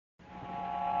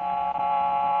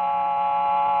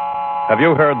Have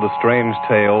you heard the strange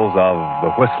tales of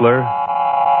the Whistler?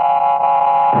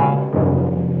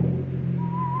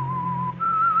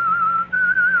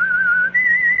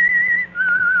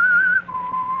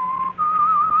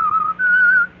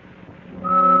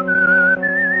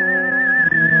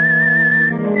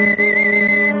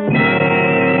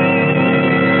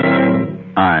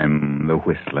 I'm the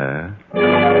Whistler.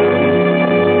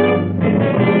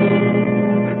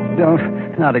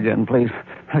 Don't. Not again, please.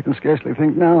 I can scarcely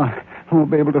think now. I won't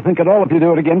be able to think at all if you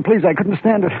do it again. Please, I couldn't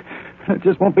stand it. There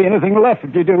just won't be anything left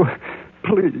if you do.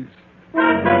 Please.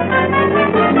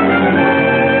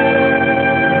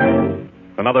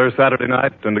 Another Saturday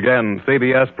night, and again,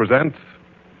 CBS presents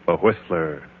The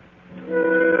Whistler.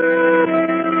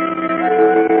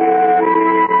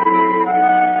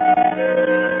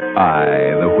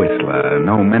 I, the Whistler,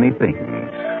 know many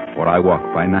things, for I walk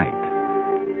by night.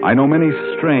 I know many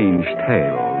strange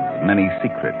tales, many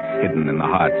secrets hidden in the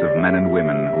hearts of men and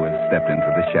women who have stepped into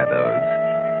the shadows.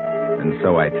 And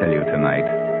so I tell you tonight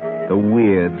the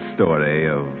weird story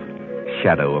of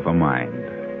Shadow of a Mind.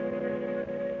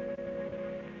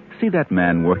 See that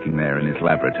man working there in his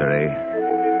laboratory?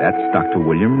 That's Dr.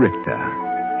 William Richter.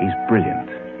 He's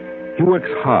brilliant. He works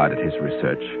hard at his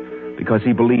research because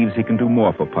he believes he can do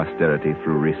more for posterity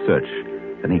through research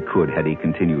than he could had he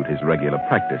continued his regular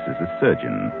practice as a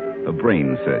surgeon, a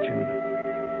brain surgeon.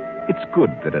 It's good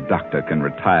that a doctor can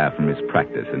retire from his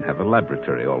practice and have a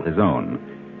laboratory all his own,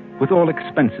 with all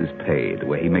expenses paid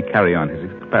where he may carry on his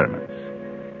experiments.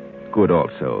 Good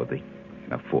also that he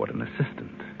can afford an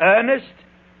assistant. Ernest?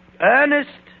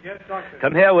 Yes, Doctor.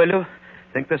 Come here, will you?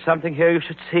 Think there's something here you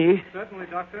should see? Certainly,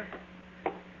 Doctor.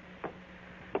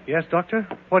 Yes, Doctor?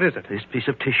 What is it? This piece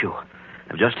of tissue.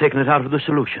 I've just taken it out of the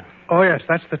solution. Oh, yes,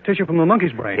 that's the tissue from the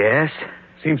monkey's brain. Yes?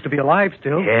 Seems to be alive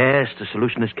still. Yes, the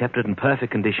solution has kept it in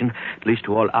perfect condition, at least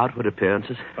to all outward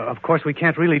appearances. Of course, we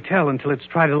can't really tell until it's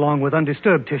tried along with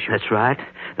undisturbed tissue. That's right.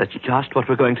 That's just what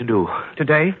we're going to do.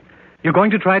 Today? You're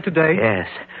going to try it today? Yes.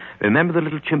 Remember the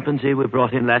little chimpanzee we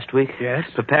brought in last week? Yes.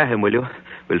 Prepare him, will you?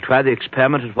 We'll try the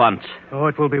experiment at once. Oh,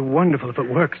 it will be wonderful if it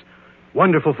works.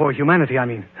 Wonderful for humanity, I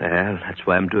mean. Well, that's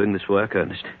why I'm doing this work,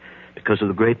 Ernest. Because of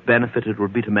the great benefit it will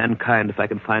be to mankind if I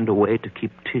can find a way to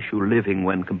keep tissue living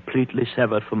when completely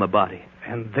severed from a body.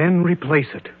 And then replace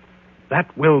it.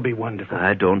 That will be wonderful.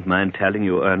 I don't mind telling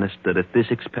you, Ernest, that if this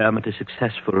experiment is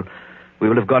successful, we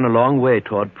will have gone a long way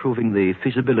toward proving the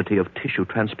feasibility of tissue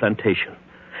transplantation.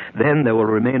 Then there will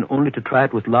remain only to try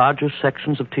it with larger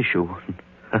sections of tissue.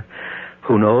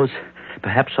 Who knows?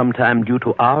 Perhaps sometime, due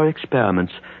to our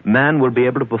experiments, man will be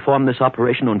able to perform this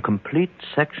operation on complete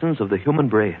sections of the human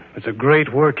brain. It's a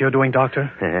great work you're doing, Doctor.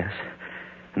 Yes.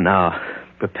 Now,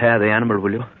 prepare the animal,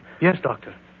 will you? Yes,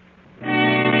 Doctor.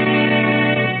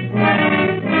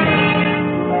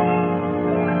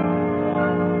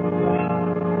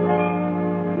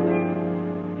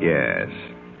 Yes,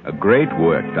 a great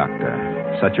work,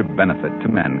 Doctor. Such a benefit to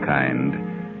mankind.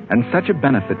 And such a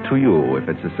benefit to you if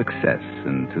it's a success,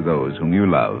 and to those whom you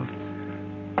love.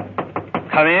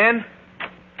 Come in.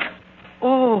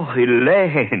 Oh,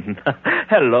 Elaine.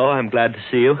 Hello, I'm glad to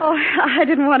see you. Oh, I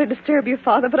didn't want to disturb you,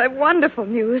 Father, but I've wonderful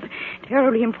news.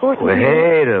 Terribly important news.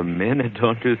 Wait a minute.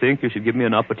 Don't you think you should give me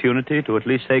an opportunity to at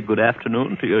least say good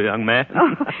afternoon to your young man?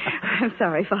 Oh, I'm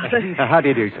sorry, Father. How do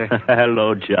you do, sir?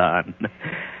 Hello, John.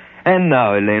 And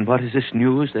now, Elaine, what is this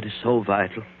news that is so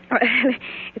vital?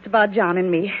 It's about John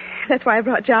and me. That's why I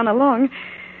brought John along.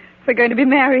 We're going to be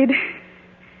married.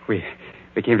 We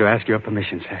came to ask your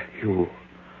permission, sir.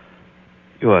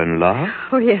 You're in love?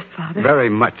 Oh, yes, Father. Very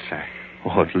much, sir.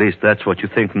 Oh, at least that's what you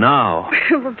think now.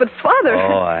 But, Father...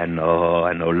 Oh, I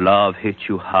know. Love hits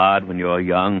you hard when you're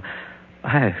young.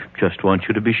 I just want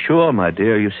you to be sure, my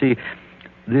dear. You see,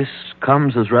 this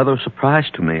comes as rather a surprise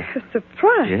to me. A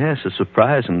surprise? Yes, a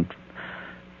surprise, and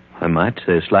I might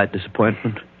say a slight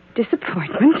disappointment.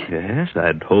 Disappointment? Yes,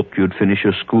 I'd hoped you'd finish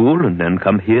your school and then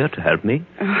come here to help me.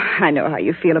 Oh, I know how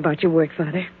you feel about your work,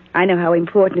 Father. I know how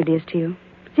important it is to you.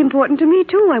 It's important to me,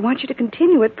 too. I want you to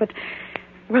continue it, but,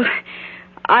 well,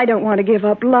 I don't want to give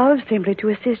up love simply to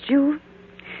assist you.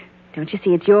 Don't you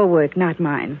see, it's your work, not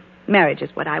mine. Marriage is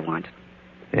what I want.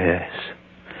 Yes.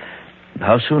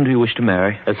 How soon do you wish to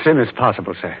marry? As soon as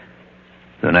possible, sir.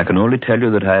 Then I can only tell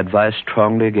you that I advise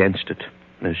strongly against it.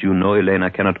 As you know, Elaine, I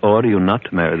cannot order you not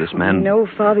to marry this man. No,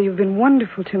 Father, you've been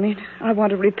wonderful to me. I want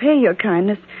to repay your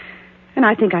kindness. And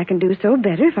I think I can do so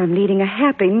better if I'm leading a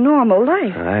happy, normal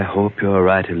life. I hope you're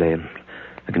right, Elaine.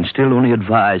 I can still only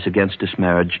advise against this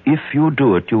marriage. If you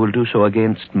do it, you will do so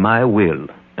against my will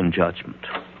and judgment.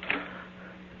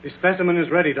 The specimen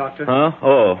is ready, Doctor. Huh?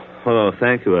 Oh,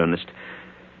 thank you, Ernest.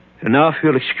 And now, if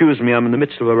you'll excuse me, I'm in the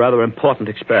midst of a rather important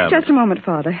experiment. Just a moment,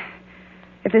 Father.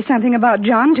 If there's something about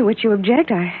John to which you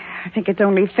object, I think it's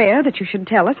only fair that you should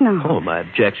tell us now. Oh, my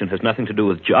objection has nothing to do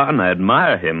with John. I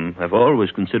admire him. I've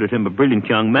always considered him a brilliant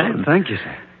young man. Oh, thank you,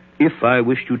 sir. If I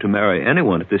wished you to marry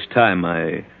anyone at this time,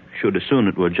 I should as soon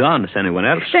it were John as anyone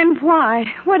else. Then why?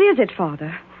 What is it,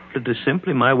 Father? It is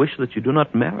simply my wish that you do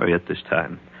not marry at this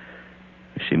time.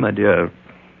 You see, my dear,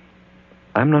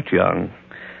 I'm not young,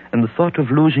 and the thought of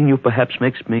losing you perhaps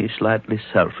makes me slightly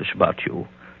selfish about you.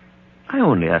 I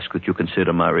only ask that you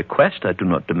consider my request. I do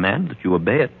not demand that you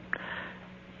obey it.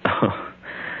 Oh,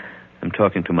 I'm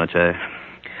talking too much.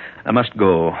 I must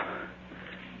go.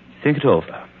 Think it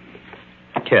over.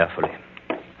 Carefully.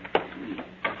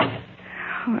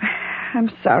 Oh, I'm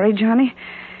sorry, Johnny.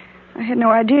 I had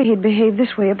no idea he'd behave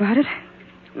this way about it.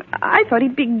 I thought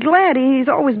he'd be glad. He's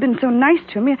always been so nice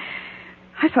to me.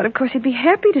 I thought, of course, he'd be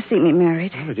happy to see me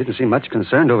married. Well, he didn't seem much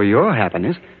concerned over your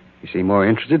happiness. He seemed more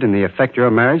interested in the effect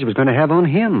your marriage was going to have on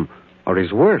him or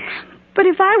his works. But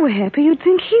if I were happy, you'd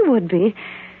think he would be.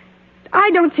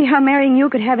 I don't see how marrying you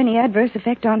could have any adverse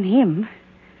effect on him.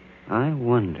 I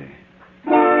wonder.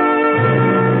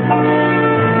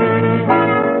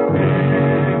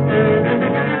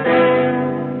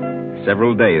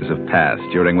 Several days have passed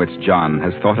during which John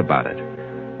has thought about it.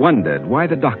 Wondered why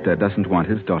the doctor doesn't want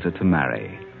his daughter to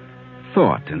marry.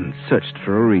 Thought and searched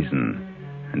for a reason.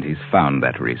 And he's found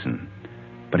that reason.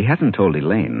 But he hasn't told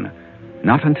Elaine.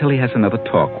 Not until he has another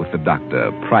talk with the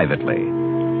doctor privately.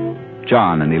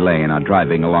 John and Elaine are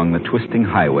driving along the twisting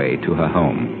highway to her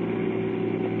home.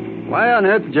 Why on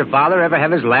earth did your father ever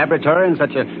have his laboratory in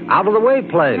such an out-of-the-way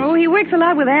place? Oh, he works a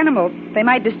lot with animals. They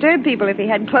might disturb people if he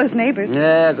had close neighbors.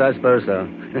 Yes, I suppose so.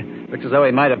 Looks as though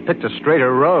he might have picked a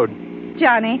straighter road.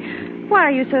 Johnny, why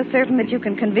are you so certain that you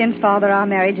can convince Father our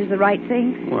marriage is the right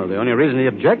thing? Well, the only reason he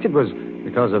objected was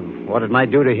because of what it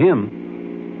might do to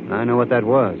him. I know what that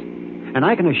was. And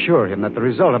I can assure him that the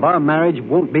result of our marriage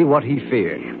won't be what he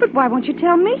feared. But why won't you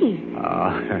tell me?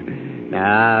 Oh,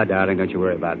 now, darling, don't you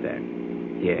worry about that.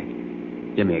 Here,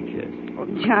 give me a kiss. Oh,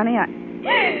 Johnny,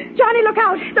 Johnny, look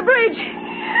out! The bridge!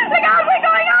 Look out, we're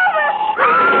going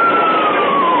over!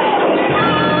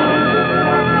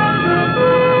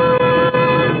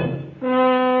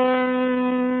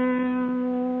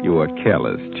 You were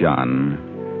careless, John.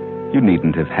 You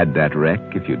needn't have had that wreck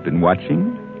if you'd been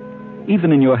watching.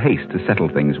 Even in your haste to settle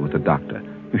things with the doctor,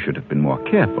 you should have been more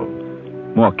careful.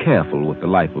 More careful with the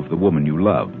life of the woman you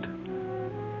loved.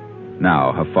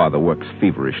 Now her father works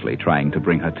feverishly trying to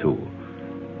bring her to.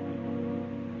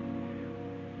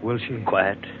 Will she?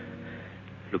 Quiet.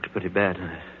 Looks pretty bad.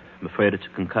 I'm afraid it's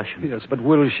a concussion. Yes, but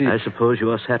will she? I suppose you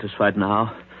are satisfied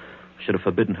now. Should have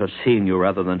forbidden her seeing you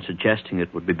rather than suggesting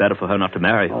it would be better for her not to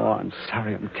marry you. Oh, I'm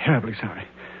sorry. I'm terribly sorry.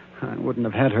 I wouldn't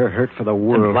have had her hurt for the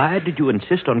world. And why did you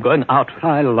insist on going out?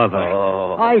 I love her.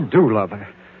 Oh. I do love her.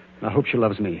 I hope she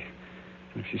loves me.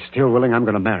 If she's still willing, I'm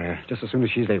going to marry her, just as soon as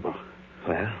she's able.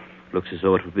 Well, looks as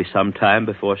though it would be some time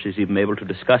before she's even able to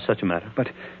discuss such a matter. But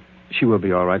she will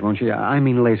be all right, won't she? I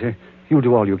mean later. You'll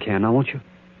do all you can now, won't you?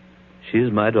 She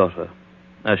is my daughter.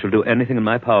 I shall do anything in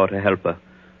my power to help her.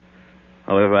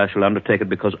 However, I shall undertake it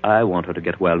because I want her to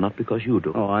get well, not because you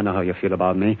do. Oh, I know how you feel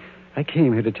about me. I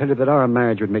came here to tell you that our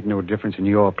marriage would make no difference in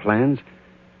your plans.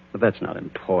 But that's not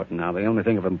important now. The only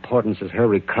thing of importance is her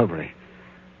recovery.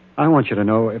 I want you to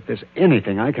know if there's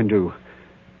anything I can do,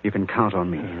 you can count on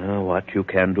me. What you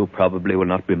can do probably will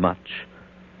not be much.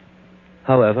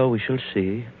 However, we shall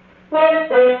see.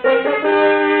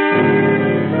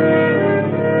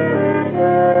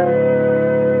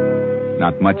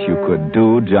 Not much you could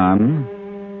do, John.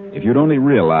 If you'd only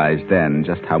realized then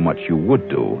just how much you would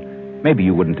do, maybe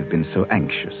you wouldn't have been so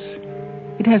anxious.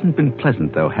 It hasn't been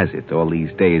pleasant, though, has it, all these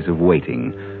days of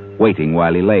waiting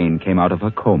while Elaine came out of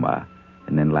her coma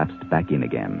and then lapsed back in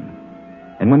again.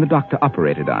 And when the doctor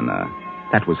operated on her,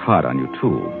 that was hard on you,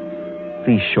 too.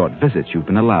 These short visits you've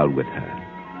been allowed with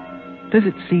her. Does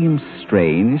it seem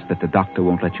strange that the doctor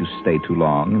won't let you stay too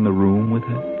long in the room with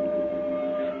her?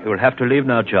 You will have to leave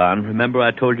now, John. Remember, I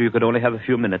told you could only have a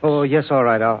few minutes. Oh, yes, all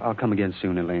right. I'll come again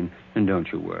soon, Elaine. And don't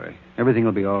you worry. Everything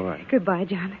will be all right. Goodbye,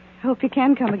 John. I hope you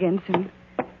can come again soon.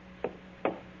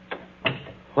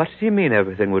 What do you mean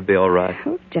everything would be all right?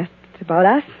 Oh, just about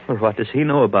us. Well, what does he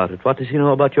know about it? What does he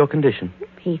know about your condition?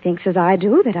 He thinks as I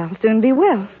do that I'll soon be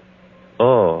well.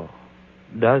 Oh,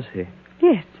 does he?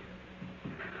 Yes.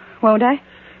 Won't I?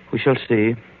 We shall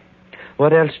see.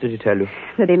 What else did he tell you?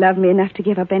 That he loved me enough to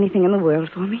give up anything in the world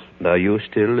for me. Are you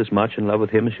still as much in love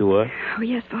with him as you were? Oh,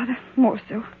 yes, Father. More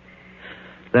so.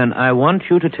 Then I want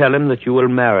you to tell him that you will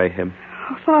marry him.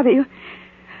 Oh, Father,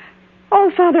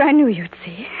 Oh, Father, I knew you'd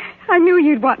see. I knew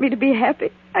you'd want me to be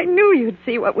happy. I knew you'd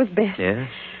see what was best.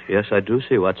 Yes, I do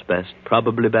see what's best.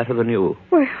 Probably better than you.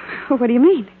 Well, what do you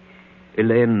mean?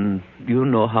 Elaine, you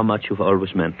know how much you've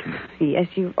always meant to me. Yes,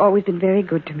 you've always been very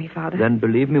good to me, Father. Then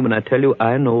believe me when I tell you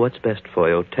I know what's best for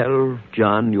you. Tell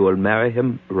John you will marry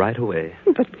him right away.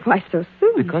 But why so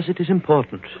soon? Because it is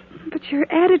important. But your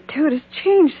attitude has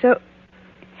changed, so...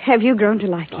 Have you grown to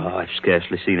like him? Oh, I've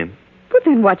scarcely seen him. But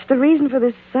then what's the reason for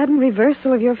this sudden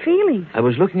reversal of your feelings? I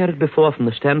was looking at it before from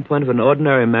the standpoint of an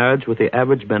ordinary marriage with the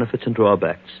average benefits and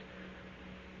drawbacks.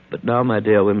 But now, my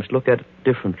dear, we must look at it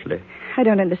differently. I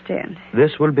don't understand.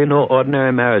 This will be no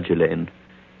ordinary marriage, Elaine.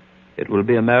 It will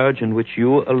be a marriage in which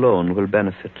you alone will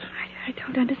benefit. I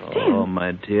don't understand. Oh,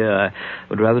 my dear, I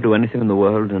would rather do anything in the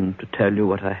world than to tell you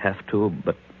what I have to,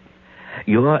 but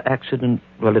your accident,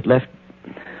 well, it left,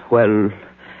 well,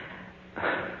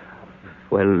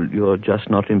 you're just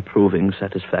not improving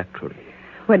satisfactorily.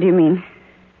 What do you mean?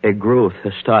 A growth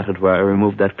has started where I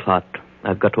removed that clot.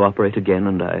 I've got to operate again,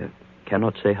 and I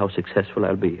cannot say how successful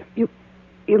I'll be. You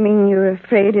mean you're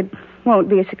afraid it won't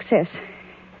be a success?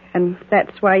 And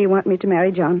that's why you want me to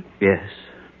marry John? Yes,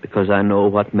 because I know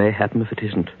what may happen if it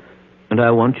isn't. And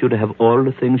I want you to have all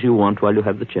the things you want while you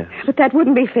have the chance. But that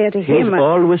wouldn't be fair to him. He's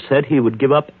always said he would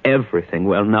give up everything.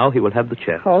 Well, now he will have the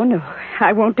chance. Oh, no.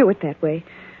 I won't do it that way.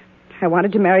 I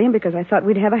wanted to marry him because I thought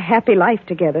we'd have a happy life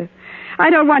together. I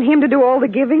don't want him to do all the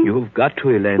giving. You've got to,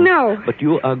 Elaine. No. But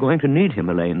you are going to need him,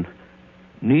 Elaine.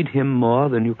 Need him more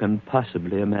than you can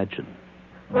possibly imagine.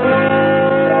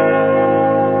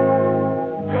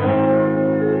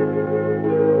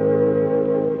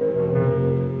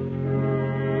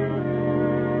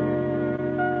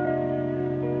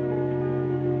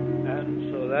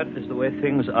 And so that is the way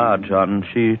things are, John.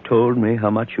 She told me how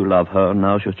much you love her, and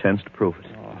now's your chance to prove it.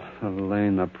 Oh,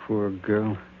 Elaine, the poor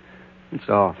girl. It's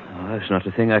off. Oh, there's not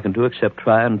a thing I can do except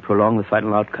try and prolong the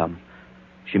final outcome.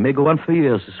 She may go on for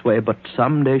years this way, but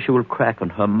someday she will crack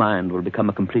and her mind will become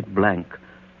a complete blank.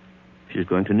 She's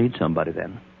going to need somebody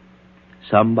then.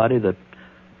 Somebody that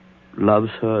loves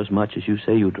her as much as you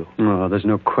say you do. Oh, there's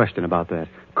no question about that.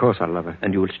 Of course I love her.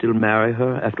 And you will still marry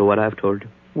her after what I've told you?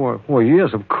 Well,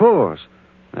 yes, of course.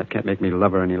 That can't make me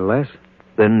love her any less.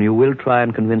 Then you will try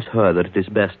and convince her that it is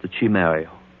best that she marry you.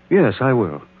 Yes, I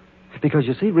will. Because,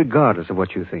 you see, regardless of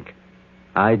what you think,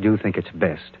 I do think it's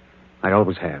best. I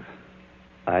always have.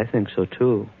 I think so,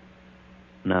 too.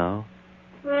 Now.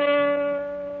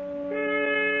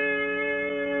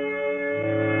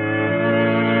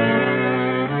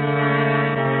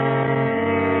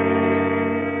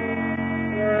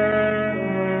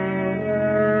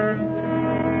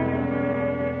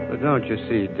 But don't you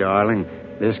see, darling,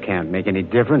 this can't make any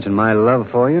difference in my love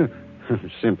for you.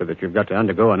 Simply that you've got to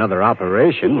undergo another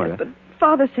operation. Yes, but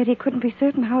Father said he couldn't be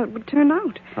certain how it would turn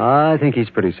out. I think he's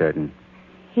pretty certain.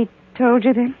 He told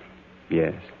you then?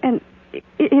 Yes. And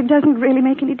it doesn't really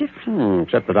make any difference?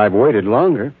 Except that I've waited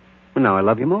longer. Well, now I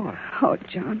love you more. Oh,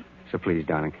 John. So please,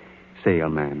 darling, say you'll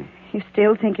marry me. You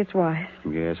still think it's wise?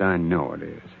 Yes, I know it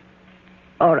is.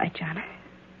 All right, John.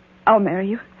 I'll marry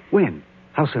you. When?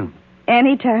 How soon?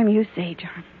 Any time you say,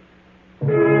 John.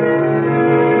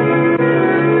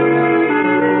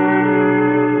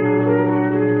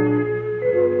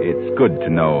 It's good to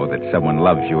know that someone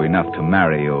loves you enough to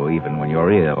marry you even when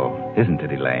you're ill, isn't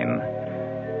it, Elaine?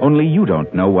 Only you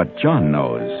don't know what John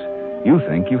knows. You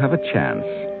think you have a chance,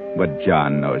 but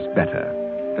John knows better.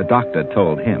 The doctor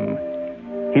told him.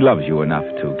 He loves you enough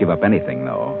to give up anything,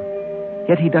 though.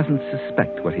 Yet he doesn't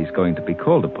suspect what he's going to be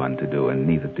called upon to do, and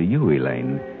neither do you,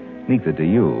 Elaine. Neither do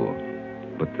you.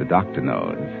 But the doctor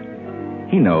knows.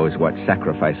 He knows what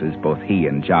sacrifices both he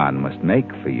and John must make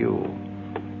for you.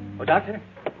 Oh, Doctor?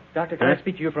 Doctor, can I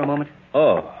speak to you for a moment?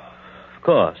 Oh, of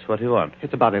course. What do you want?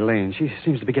 It's about Elaine. She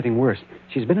seems to be getting worse.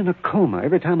 She's been in a coma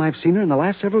every time I've seen her in the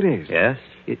last several days. Yes?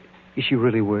 Is she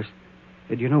really worse?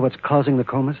 Do you know what's causing the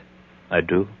comas? I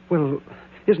do. Well,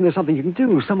 isn't there something you can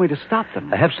do, some way to stop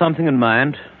them? I have something in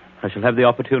mind. I shall have the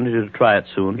opportunity to try it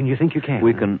soon. And you think you can?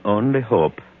 We can only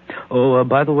hope. Oh,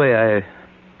 by the way,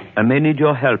 I may need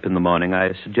your help in the morning.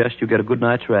 I suggest you get a good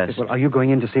night's rest. Well, are you going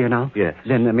in to see her now? Yes.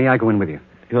 Then may I go in with you?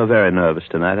 You're very nervous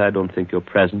tonight. I don't think your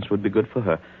presence would be good for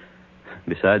her.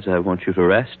 Besides, I want you to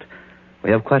rest.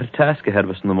 We have quite a task ahead of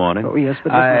us in the morning. Oh, yes,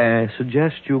 but... I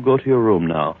suggest you go to your room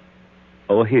now.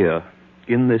 Oh, here.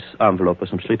 In this envelope are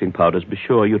some sleeping powders. Be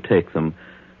sure you take them.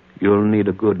 You'll need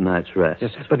a good night's rest.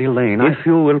 Yes, but Elaine, If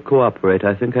you will cooperate,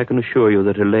 I think I can assure you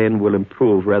that Elaine will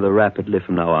improve rather rapidly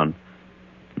from now on.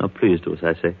 Now, please do as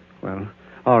I say. Well,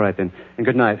 all right, then. And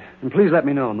good night. And please let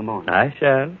me know in the morning. I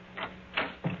shall.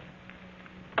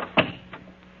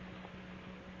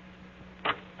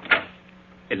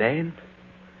 Elaine?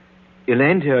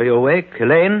 Elaine, dear, are you awake?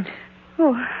 Elaine?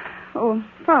 Oh,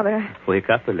 Father. Wake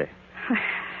up, Elaine.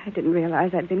 I didn't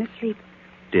realize I'd been asleep.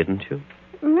 Didn't you?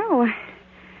 No, I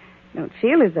don't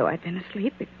feel as though I'd been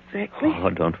asleep exactly. Oh,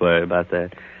 don't worry about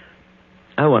that.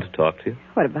 I want to talk to you.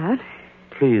 What about?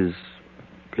 Please,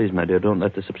 my dear, don't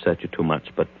let this upset you too much,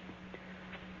 but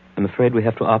I'm afraid we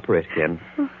have to operate again.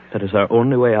 That is our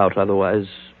only way out, otherwise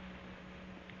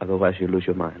you lose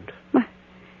your mind.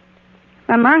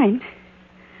 My mind?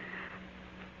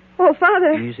 Oh,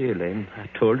 Father. Easy, Elaine. I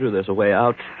told you there's a way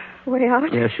out. Way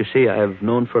out? Yes, you see, I have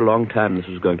known for a long time this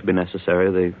was going to be necessary.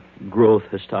 The growth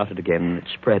has started again, and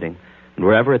it's spreading. And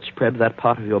wherever it's spread, that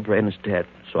part of your brain is dead.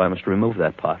 So I must remove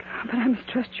that part. But I must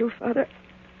trust you, Father.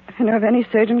 I know if any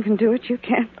surgeon can do it, you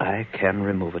can. I can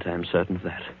remove it, I'm certain of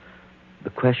that. The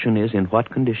question is, in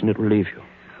what condition it will leave you.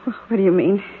 What do you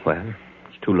mean? Well,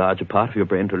 it's too large a part of your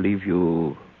brain to leave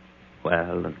you,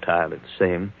 well, entirely the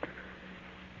same.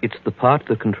 It's the part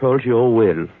that controls your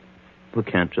will. We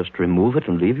can't just remove it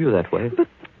and leave you that way. But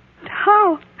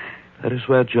how? That is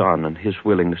where John and his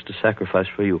willingness to sacrifice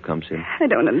for you comes in. I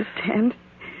don't understand.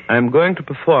 I'm going to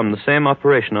perform the same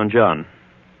operation on John.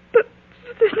 But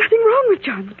there's nothing wrong with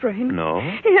John's brain. No?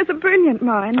 He has a brilliant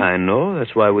mind. I know.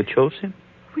 That's why we chose him.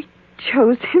 We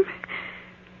chose him?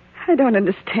 I don't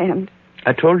understand.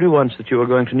 I told you once that you were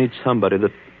going to need somebody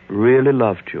that really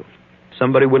loved you.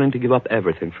 Somebody willing to give up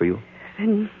everything for you.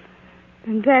 And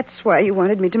that's why you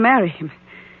wanted me to marry him.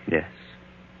 Yes.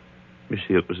 You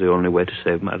see, it was the only way to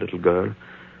save my little girl.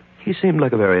 He seemed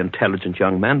like a very intelligent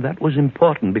young man. That was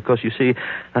important because, you see,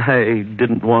 I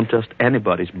didn't want just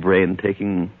anybody's brain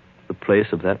taking the place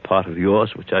of that part of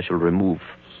yours, which I shall remove.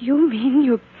 You mean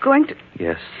you're going to...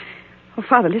 Yes. Oh,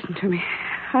 Father, listen to me.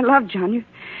 I love John.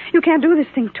 You can't do this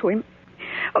thing to him.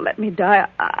 Oh, let me die.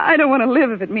 I don't want to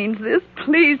live if it means this.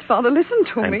 Please, Father, listen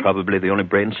to me. I'm probably the only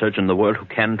brain surgeon in the world who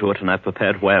can do it, and I've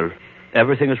prepared well.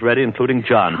 Everything is ready, including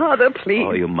John. Father, please.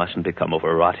 Oh, you mustn't become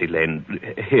overwrought, Elaine.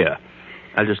 Here,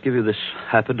 I'll just give you this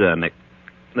hypodermic.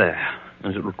 There,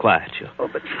 as it will quiet you. Oh,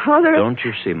 but Father... Don't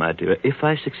you see, my dear, if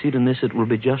I succeed in this, it will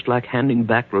be just like handing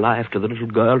back life to the little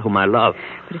girl whom I love.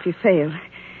 But if you fail...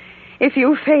 If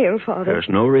you fail, Father... There's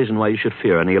no reason why you should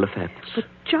fear any ill effects. But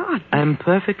John... I'm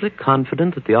perfectly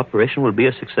confident that the operation will be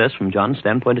a success from John's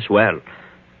standpoint as well.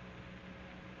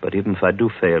 But even if I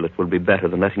do fail, it will be better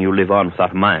than letting you live on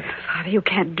without a mind. Father, you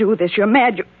can't do this. You're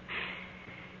mad.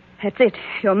 That's it.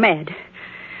 You're mad.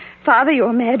 Father,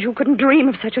 you're mad. You couldn't dream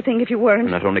of such a thing if you weren't.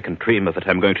 I not only can dream of it,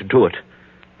 I'm going to do it.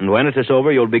 And when it is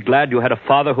over, you'll be glad you had a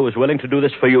father who was willing to do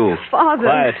this for you. Father...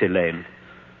 Quiet, Elaine.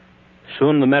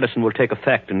 Soon the medicine will take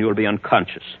effect and you'll be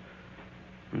unconscious.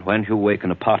 And when you waken,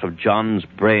 a part of John's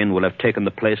brain will have taken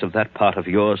the place of that part of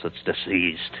yours that's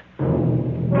diseased.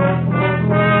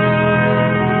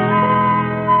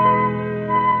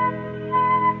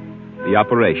 The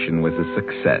operation was a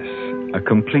success, a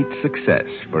complete success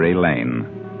for Elaine.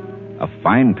 A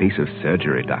fine piece of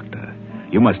surgery, Doctor.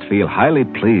 You must feel highly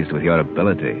pleased with your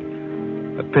ability.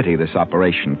 A pity this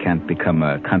operation can't become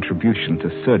a contribution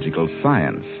to surgical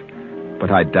science. But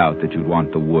I doubt that you'd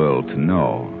want the world to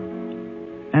know.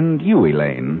 And you,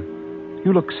 Elaine,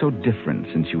 you look so different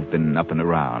since you've been up and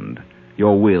around.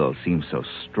 Your will seems so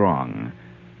strong.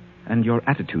 And your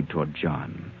attitude toward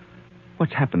John.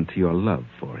 What's happened to your love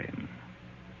for him?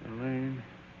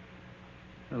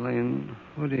 Elaine,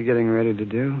 what are you getting ready to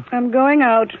do? I'm going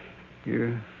out.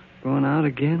 You're going out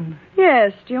again?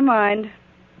 Yes, do you mind?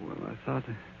 Well, I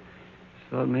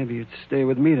thought maybe you'd stay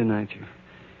with me tonight.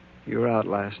 You were out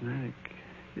last night.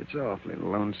 It's awfully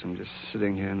lonesome just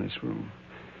sitting here in this room.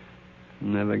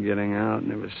 Never getting out,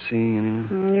 never seeing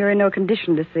anyone. You're in no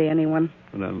condition to see anyone.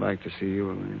 But I'd like to see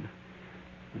you, Elaine.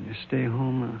 When you stay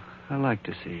home, I like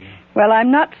to see you. Well,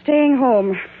 I'm not staying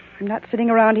home. I'm not sitting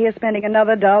around here spending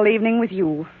another dull evening with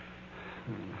you.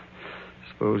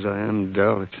 I suppose I am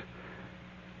dull.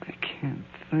 I can't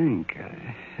think.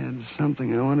 I had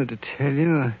something I wanted to tell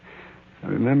you. I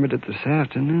remembered it this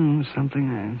afternoon, something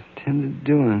I intended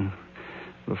doing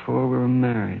before we were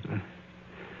married.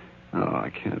 I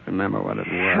can't remember what it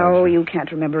was. Oh, you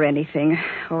can't remember anything.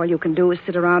 All you can do is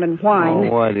sit around and whine.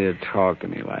 Oh, why do you talk to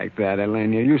me like that,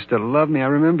 Elaine? You used to love me. I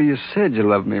remember you said you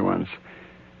loved me once.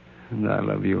 And I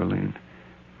love you, Elaine.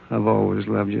 I've always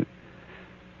loved you.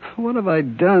 What have I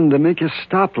done to make you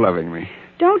stop loving me?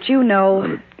 Don't you know?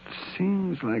 Well, it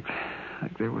seems like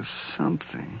there was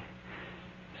something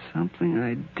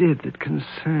I did that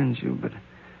concerns you, but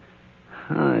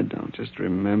I don't just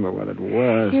remember what it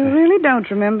was. You really don't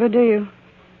remember, do you?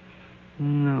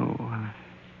 No.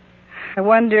 I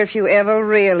wonder if you ever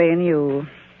really knew.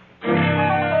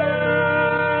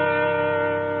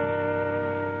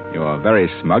 You're very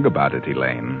smug about it,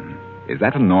 Elaine. Is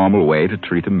that a normal way to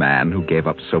treat a man who gave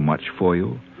up so much for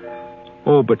you?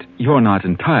 Oh, but you're not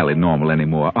entirely normal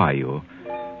anymore, are you?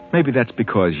 Maybe that's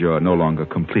because you're no longer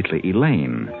completely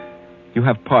Elaine. You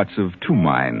have parts of two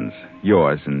minds,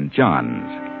 yours and John's,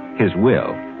 his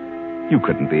will. You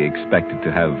couldn't be expected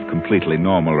to have completely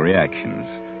normal reactions.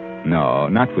 No,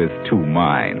 not with two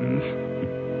minds.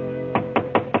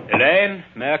 Elaine,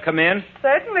 may I come in?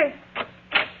 Certainly.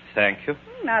 Thank you.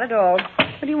 Not at all.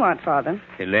 What do you want, Father?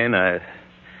 Elaine, I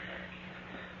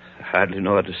hardly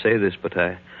know how to say this, but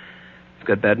I've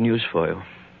got bad news for you.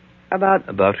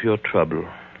 About your trouble.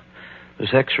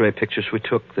 Those X-ray pictures we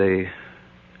took, they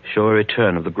show a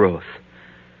return of the growth.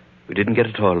 We didn't get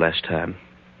it all last time.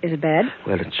 Is it bad?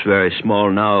 Well, it's very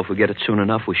small now. If we get it soon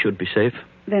enough, we should be safe.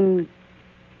 Then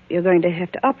you're going to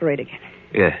have to operate again.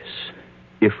 Yes,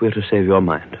 if we're to save your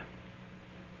mind.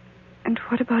 And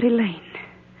what about Elaine?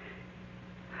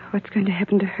 What's going to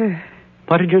happen to her?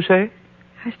 What did you say?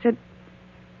 I said...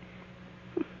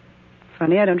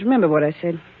 Funny, I don't remember what I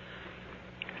said.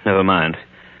 Never mind.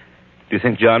 Do you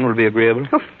think John will be agreeable?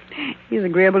 Oh, he's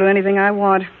agreeable to anything I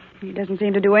want. He doesn't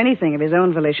seem to do anything of his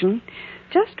own volition.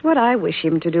 Just what I wish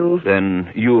him to do.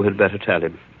 Then you had better tell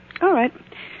him. All right.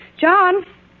 John!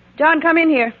 John, come in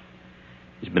here.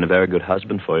 He's been a very good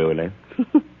husband for you, Elaine.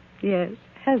 Yes,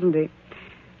 hasn't he?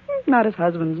 Not as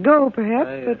husbands go, perhaps,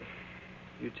 but...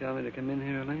 You tell me to come in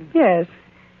here, Elaine? Yes.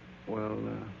 Well,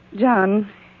 John,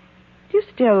 do you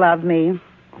still love me?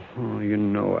 Oh, you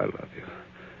know I love you.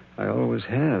 I always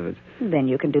have. Then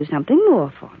you can do something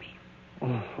more for me.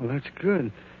 Oh, well, that's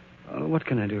good. What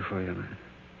can I do for you, Elaine?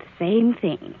 The same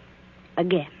thing.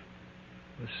 Again.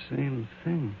 The same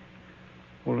thing?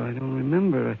 Well, I don't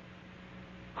remember.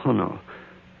 Oh, no.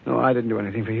 No, I didn't do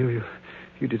anything for you.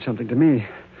 You did something to me.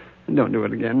 Don't do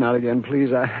it again. Not again,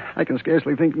 please. I can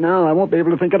scarcely think now. I won't be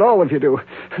able to think at all if you do.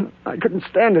 I couldn't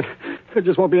stand it. There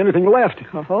just won't be anything left.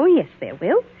 Oh, yes, there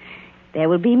will. There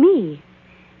will be me.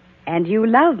 And you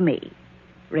love me.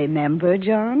 Remember,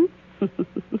 John?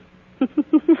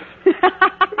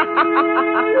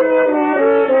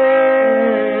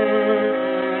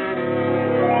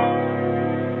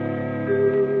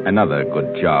 Another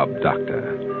good job,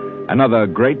 Doctor. Another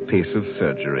great piece of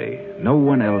surgery. No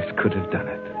one else could have done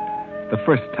it. The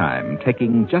first time,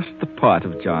 taking just the part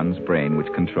of John's brain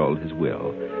which controlled his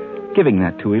will, giving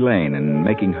that to Elaine and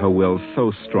making her will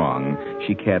so strong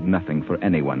she cared nothing for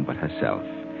anyone but herself,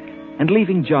 and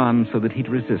leaving John so that he'd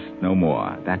resist no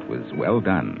more. That was well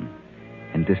done.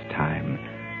 And this time,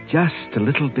 just a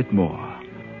little bit more.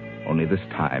 Only this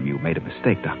time you made a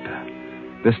mistake, Doctor.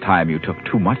 This time you took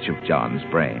too much of John's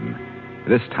brain.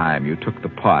 This time you took the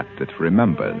part that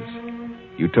remembers.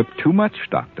 You took too much,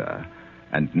 Doctor.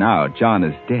 And now John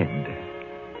is dead.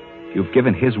 You've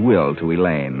given his will to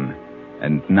Elaine,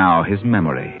 and now his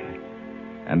memory.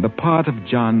 And the part of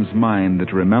John's mind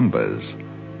that remembers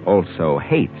also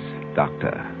hates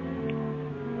Doctor.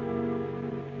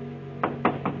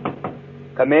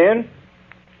 Come in.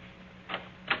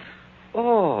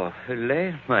 Oh,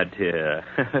 Elaine, my dear.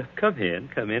 Come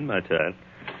in, my child.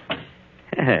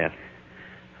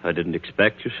 I didn't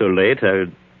expect you so late.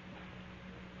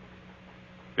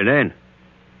 Elaine,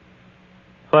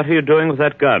 what are you doing with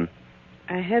that gun?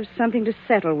 I have something to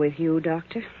settle with you,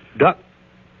 Doctor.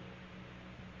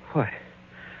 Why,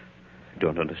 I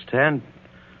don't understand.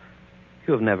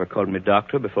 You have never called me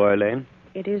doctor before, Elaine.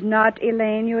 It is not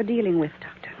Elaine you're dealing with,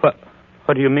 Doctor.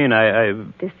 What do you mean?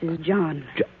 This is John.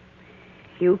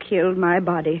 You killed my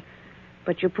body,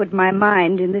 but you put my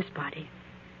mind in this body.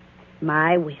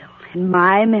 My will and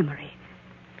my memory.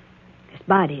 This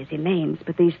body is Elaine's,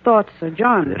 but these thoughts are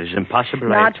John's. That is impossible.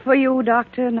 Not for you,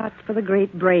 Doctor, not for the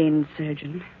great brain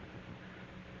surgeon.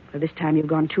 For this time you've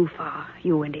gone too far,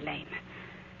 you and Elaine.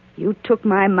 You took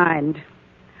my mind,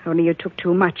 only you took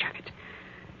too much of it.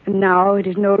 And now it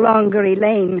is no longer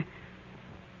Elaine.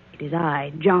 It is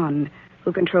I, John,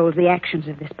 who controls the actions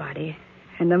of this body.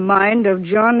 And the mind of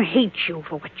John hates you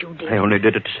for what you did. I only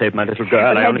did it to save my little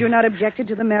girl. But had you not objected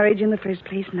to the marriage in the first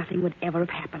place, nothing would ever have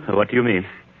happened. What do you mean?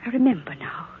 I remember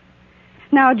now.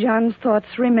 Now John's thoughts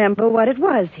remember what it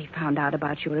was he found out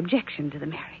about your objection to the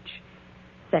marriage.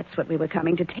 That's what we were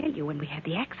coming to tell you when we had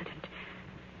the accident.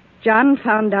 John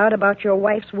found out about your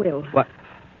wife's will. What?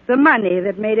 The money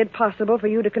that made it possible for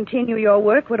you to continue your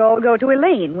work would all go to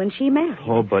Elaine when she married.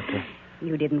 Oh, but...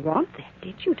 You didn't want that,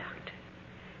 did you, Doctor?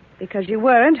 Because you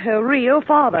weren't her real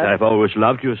father. But I've always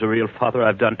loved you as a real father.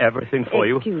 I've done everything for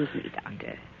you. Excuse me,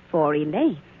 Doctor. For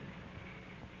Elaine.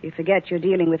 You forget you're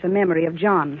dealing with the memory of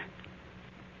John.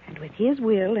 And with his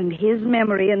will and his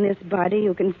memory in this body,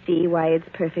 you can see why it's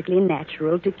perfectly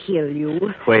natural to kill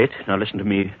you. Wait, now listen to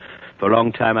me. For a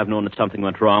long time I've known that something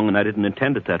went wrong, and I didn't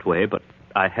intend it that way, but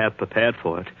I have prepared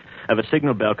for it. I have a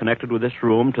signal bell connected with this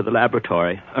room to the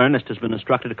laboratory. Ernest has been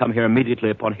instructed to come here immediately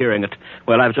upon hearing it.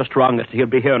 Well, I've just rung it. He'll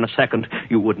be here in a second.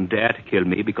 You wouldn't dare to kill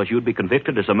me because you'd be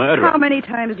convicted as a murderer. How many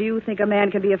times do you think a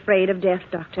man can be afraid of death,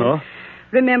 Doctor? Oh?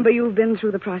 Remember, you've been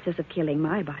through the process of killing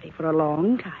my body for a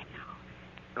long time now.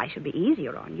 I shall be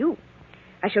easier on you.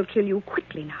 I shall kill you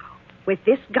quickly now with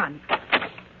this gun.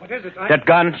 What is it? That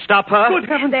gun, stop her. Good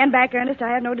heavens. Stand back, Ernest. I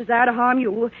have no desire to harm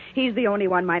you. He's the only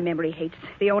one my memory hates.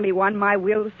 The only one my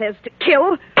will says to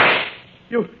kill.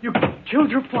 You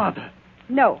killed your father.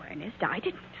 No, Ernest, I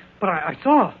didn't. But I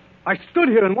saw. I stood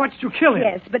here and watched you kill him.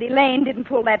 Yes, but Elaine didn't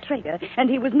pull that trigger, and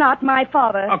he was not my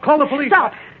father. I'll call the police.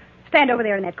 Stop. Stand over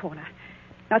there in that corner.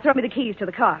 Now throw me the keys to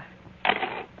the car.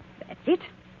 That's it.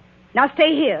 Now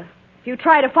stay here. If you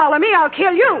try to follow me, I'll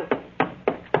kill you.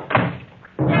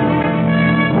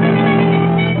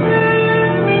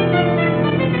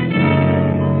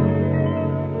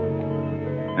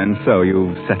 And so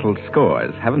you've settled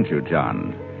scores, haven't you,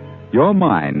 John? Your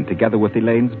mind, together with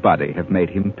Elaine's body, have made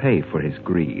him pay for his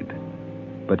greed.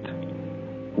 But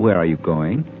where are you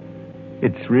going?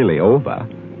 It's really over.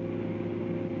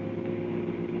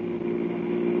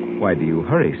 Why do you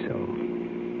hurry so?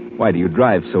 Why do you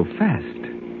drive so fast?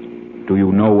 Do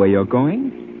you know where you're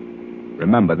going?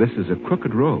 Remember, this is a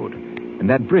crooked road, and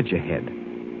that bridge ahead,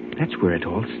 that's where it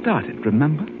all started,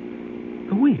 remember?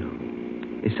 The wheel.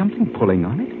 Is something pulling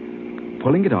on it?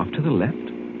 Pulling it off to the left?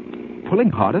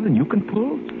 Pulling harder than you can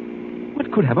pull?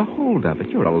 What could have a hold of it?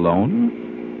 You're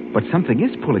alone. But something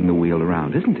is pulling the wheel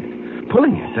around, isn't it?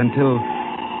 Pulling it until...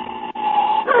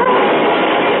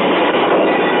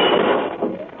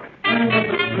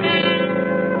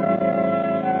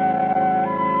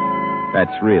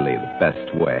 That's really the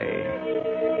best way.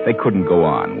 They couldn't go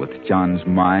on with John's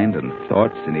mind and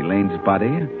thoughts in Elaine's body,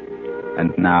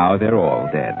 and now they're all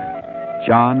dead.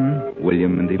 John,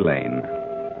 William, and Elaine.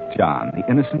 John, the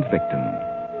innocent victim.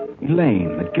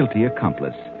 Elaine, the guilty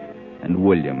accomplice. And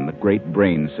William, the great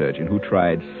brain surgeon who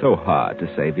tried so hard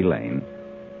to save Elaine.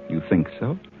 You think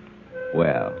so?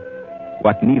 Well,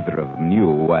 what neither of them knew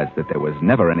was that there was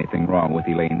never anything wrong with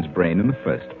Elaine's brain in the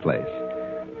first place.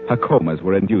 Her comas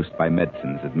were induced by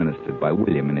medicines administered by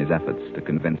William in his efforts to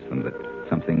convince them that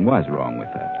something was wrong with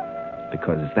her.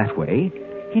 Because that way,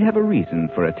 he'd have a reason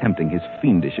for attempting his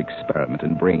fiendish experiment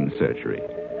in brain surgery.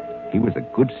 He was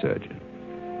a good surgeon.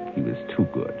 He was too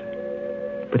good.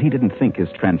 But he didn't think his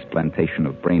transplantation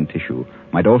of brain tissue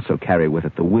might also carry with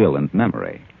it the will and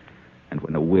memory. And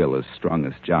when a will as strong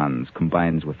as John's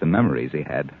combines with the memories he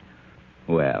had,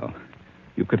 well,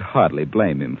 you could hardly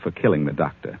blame him for killing the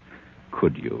doctor,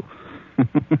 could you?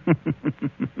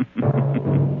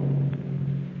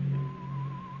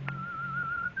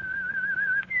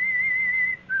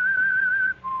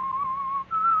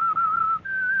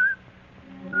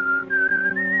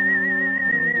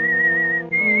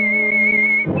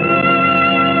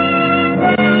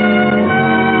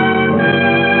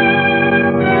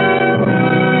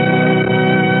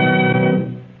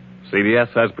 CBS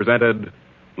has presented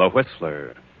The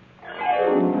Whistler.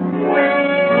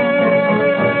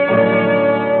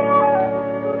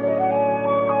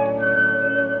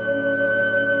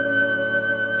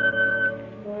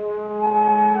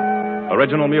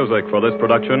 Original music for this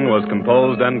production was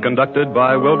composed and conducted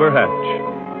by Wilbur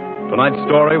Hatch. Tonight's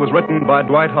story was written by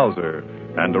Dwight Hauser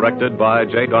and directed by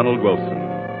J. Donald Wilson.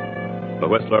 The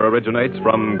Whistler originates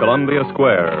from Columbia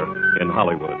Square in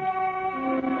Hollywood.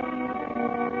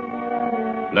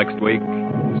 Next week,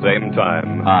 same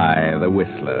time. I, the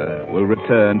Whistler, will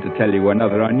return to tell you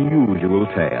another unusual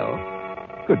tale.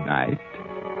 Good night.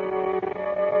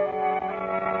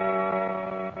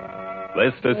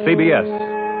 This is CBS,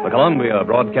 the Columbia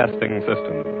Broadcasting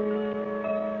System.